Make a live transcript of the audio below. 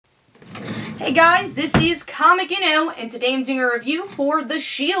Hey guys, this is Comic Uno, and today I'm doing a review for The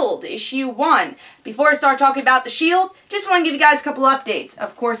Shield, issue 1. Before I start talking about The Shield, just want to give you guys a couple updates.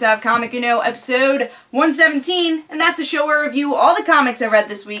 Of course, I have Comic Uno episode 117, and that's the show where I review all the comics I read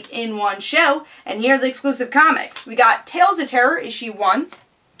this week in one show, and here are the exclusive comics. We got Tales of Terror, issue 1,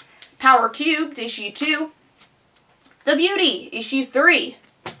 Power Cubed, issue 2, The Beauty, issue 3,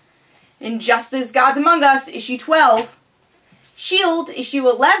 Injustice Gods Among Us, issue 12, Shield, issue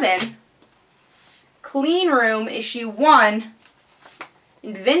 11, Clean Room, issue 1,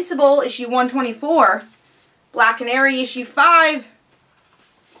 Invincible, issue 124, Black Canary, issue 5,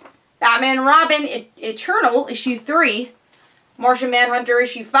 Batman and Robin, Eternal, issue 3, Martian Manhunter,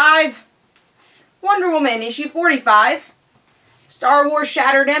 issue 5, Wonder Woman, issue 45, Star Wars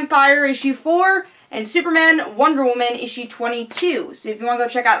Shattered Empire, issue 4, and Superman Wonder Woman, issue 22. So if you want to go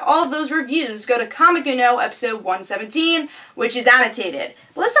check out all of those reviews, go to Comic Uno, episode 117, which is annotated.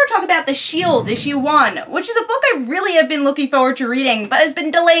 But let's start talking about The Shield, issue 1, which is a book I really have been looking forward to reading, but has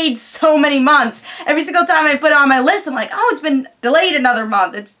been delayed so many months. Every single time I put it on my list, I'm like, oh, it's been delayed another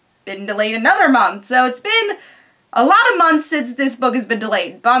month. It's been delayed another month. So it's been a lot of months since this book has been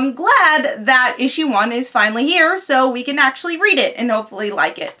delayed, but I'm glad that issue 1 is finally here so we can actually read it and hopefully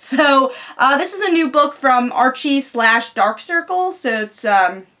like it. So this is a new book from Archie / Dark Circle, so it's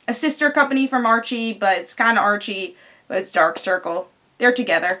a sister company from Archie, but it's kind of Archie, but it's Dark Circle. They're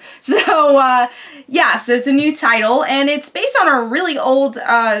together. So yeah, so it's a new title, and it's based on a really old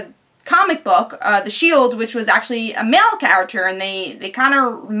comic book, The Shield, which was actually a male character, and they kind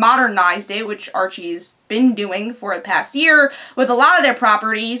of modernized it, which Archie's been doing for the past year with a lot of their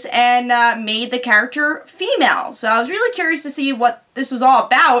properties, and made the character female. So I was really curious to see what this was all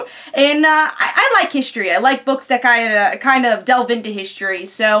about, and I like history. I like books that kind of delve into history,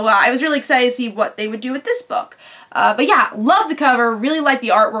 so I was really excited to see what they would do with this book. But yeah, love the cover, really like the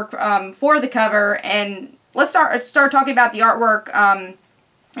artwork for the cover, and let's start talking about the artwork,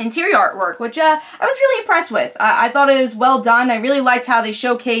 interior artwork, which I was really impressed with. I thought it was well done. I really liked how they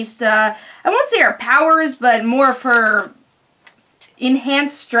showcased, I won't say her powers, but more of her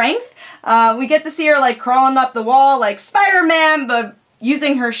enhanced strength. We get to see her like crawling up the wall like Spider-Man, but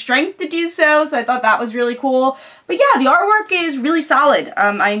using her strength to do so, so I thought that was really cool. But yeah, the artwork is really solid.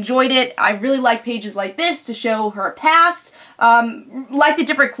 I enjoyed it. I really like pages like this to show her past. Like the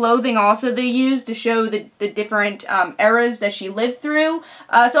different clothing also they used to show the different eras that she lived through.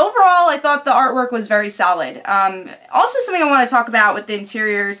 So overall, I thought the artwork was very solid. Also, something I want to talk about with the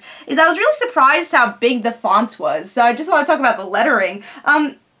interiors is I was really surprised how big the font was. So I just want to talk about the lettering.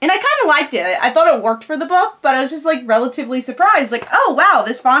 And I kind of liked it. I thought it worked for the book, but I was just like relatively surprised. Like, oh wow,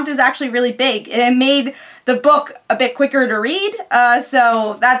 this font is actually really big. And it made the book a bit quicker to read.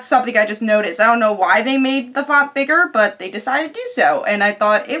 So that's something I just noticed. I don't know why they made the font bigger, but they decided to do so. And I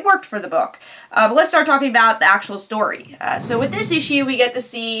thought it worked for the book. But let's start talking about the actual story. So with this issue, we get to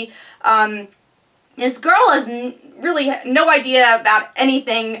see this girl has really no idea about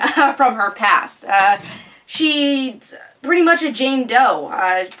anything from her past. She's pretty much a Jane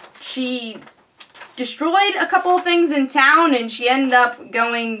Doe. She destroyed a couple of things in town, and she ended up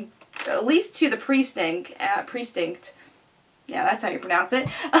going at least to the precinct. Yeah, that's how you pronounce it.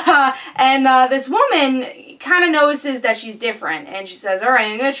 And this woman kind of notices that she's different, and she says, all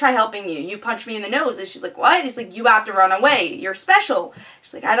right, I'm going to try helping you. You punch me in the nose. And she's like, what? He's like, you have to run away. You're special.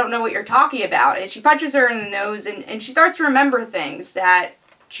 She's like, I don't know what you're talking about. And she punches her in the nose, and she starts to remember things that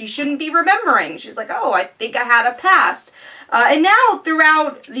she shouldn't be remembering. She's like, oh, I think I had a past. And now,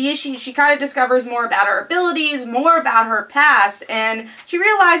 throughout the issue, she kind of discovers more about her abilities, more about her past, and she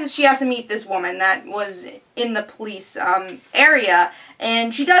realizes she has to meet this woman that was in the police area.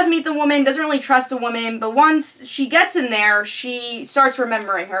 And she does meet the woman, doesn't really trust the woman, but once she gets in there, she starts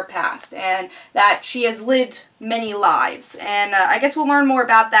remembering her past, and that she has lived many lives. And I guess we'll learn more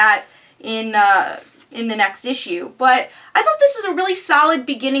about that in the next issue. But I thought this is a really solid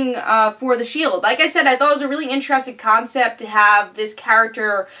beginning for The Shield. Like I said, I thought it was a really interesting concept to have this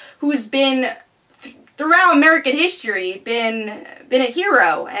character who's been throughout American history been a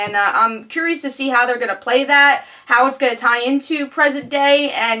hero, and I'm curious to see how they're going to play that, how it's going to tie into present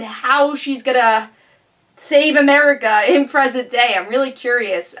day, and how she's going to save America in present day. I'm really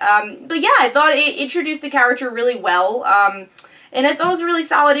curious. But yeah, I thought it introduced the character really well. and I thought it was a really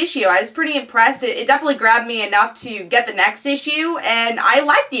solid issue. I was pretty impressed. It definitely grabbed me enough to get the next issue, and I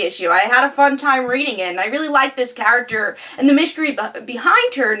liked the issue. I had a fun time reading it, and I really liked this character and the mystery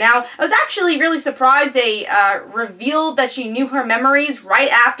behind her. Now, I was actually really surprised they revealed that she knew her memories right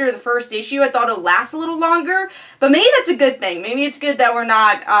after the first issue. I thought it would last a little longer, but maybe that's a good thing. Maybe it's good that we're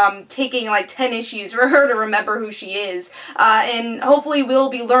not taking like 10 issues for her to remember who she is, and hopefully we'll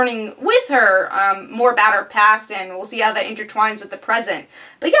be learning with her more about her past, and we'll see how that intertwines with the present.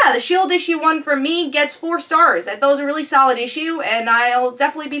 But yeah, the Shield issue 1 for me gets 4 stars. I thought it was a really solid issue, and I'll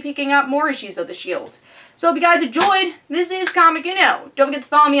definitely be picking up more issues of the Shield. So hope you guys enjoyed. This is Comic Uno. Don't forget to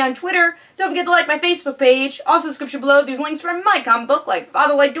follow me on Twitter. Don't forget to like my Facebook page. Also, description below, there's links for my comic book, Like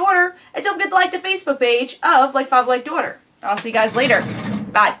Father Like Daughter. And don't forget to like the Facebook page of Like Father Like Daughter. I'll see you guys later.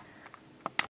 Bye.